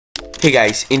Hey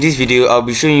guys, in this video I'll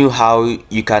be showing you how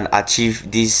you can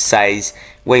achieve this size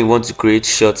when you want to create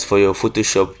shots for your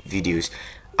Photoshop videos.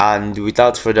 And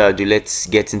without further ado, let's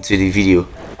get into the video.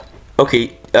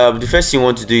 Okay, the first thing you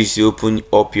want to do is to open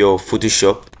up your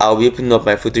Photoshop. I'll be opening up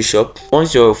my Photoshop.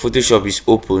 Once your Photoshop is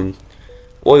open,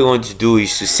 what you want to do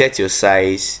is to set your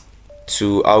size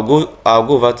to I'll go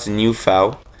over to new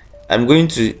file. I'm going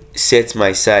to set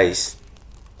my size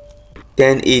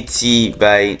 1080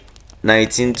 by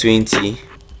 1920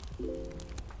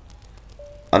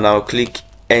 and I'll click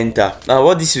enter. Now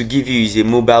what this will give you is a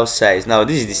mobile size. Now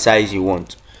this is the size you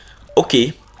want.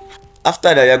 Okay,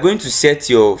 after that you're going to set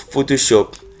your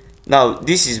Photoshop. Now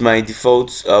this is my default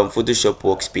Photoshop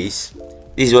workspace.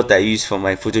 This is what I use for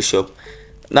my Photoshop.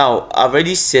 Now I've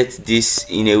already set this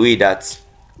in a way that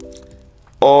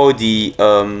all the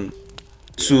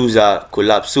tools are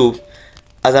collapsed. So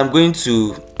as I'm going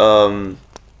to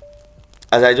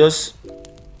as I just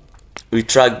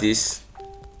retract this,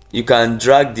 you can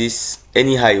drag this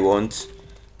anyhow you want.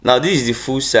 Now this is the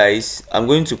full size. I'm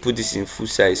going to put this in full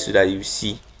size so that you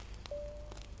see.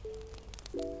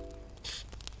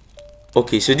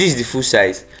 Okay, so this is the full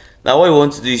size. Now what you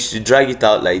want to do is to drag it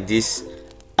out like this,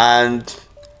 and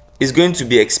it's going to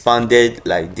be expanded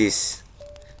like this.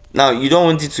 Now you don't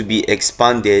want it to be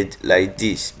expanded like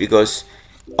this because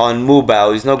on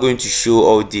mobile it's not going to show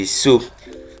all this. So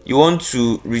you want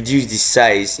to reduce the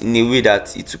size in a way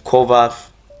that it will cover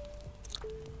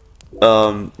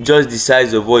just the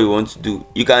size of what you want to do.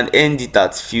 You can end it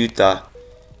at filter.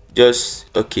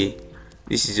 Just okay,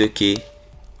 this is okay.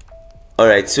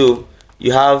 Alright, so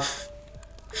you have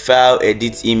file,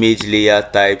 edit, image, layer,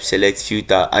 type, select,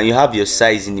 filter, and you have your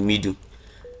size in the middle.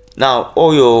 Now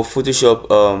all your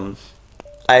Photoshop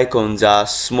icons are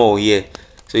small here.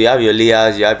 So you have your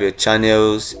layers, you have your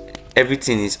channels,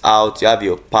 everything is out, you have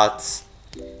your paths,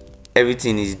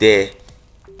 everything is there.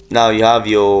 Now you have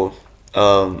your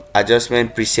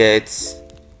adjustment presets,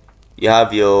 you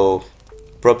have your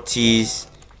properties,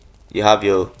 you have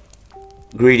your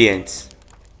gradients,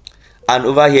 and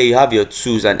over here you have your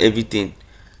tools and everything.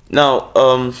 Now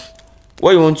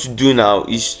what you want to do now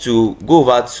is to go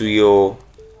over to your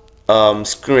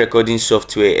screen recording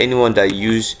software, anyone that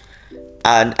you use,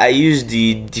 and I use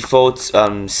the default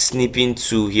snipping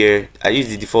tool here. I use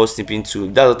the default snipping tool.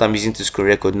 That's what I'm using to screen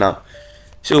record now.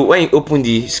 So when you open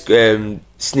the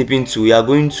snipping tool, you are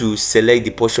going to select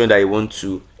the portion that you want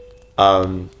to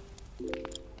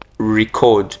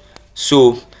record.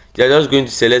 So you're just going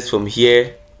to select from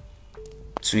here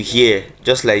to here,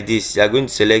 just like this. You are going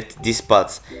to select this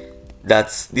part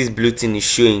that this blue thing is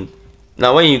showing.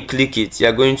 Now when you click it, you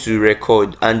are going to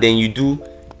record, and then you do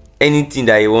anything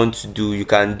that you want to do. You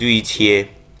can do it here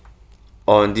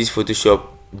on this Photoshop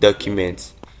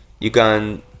document. You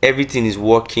can, everything is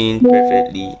working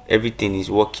perfectly, everything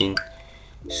is working.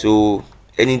 So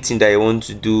anything that you want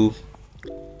to do,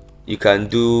 you can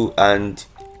do, and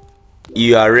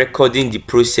you are recording the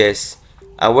process.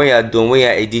 And when you are done, when you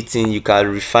are editing, you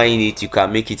can refine it, you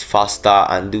can make it faster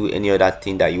and do any other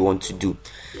thing that you want to do.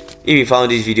 If you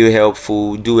found this video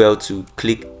helpful, do well to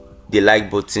click the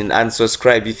like button and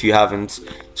subscribe if you haven't,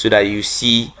 so that you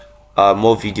see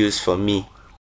more videos from me.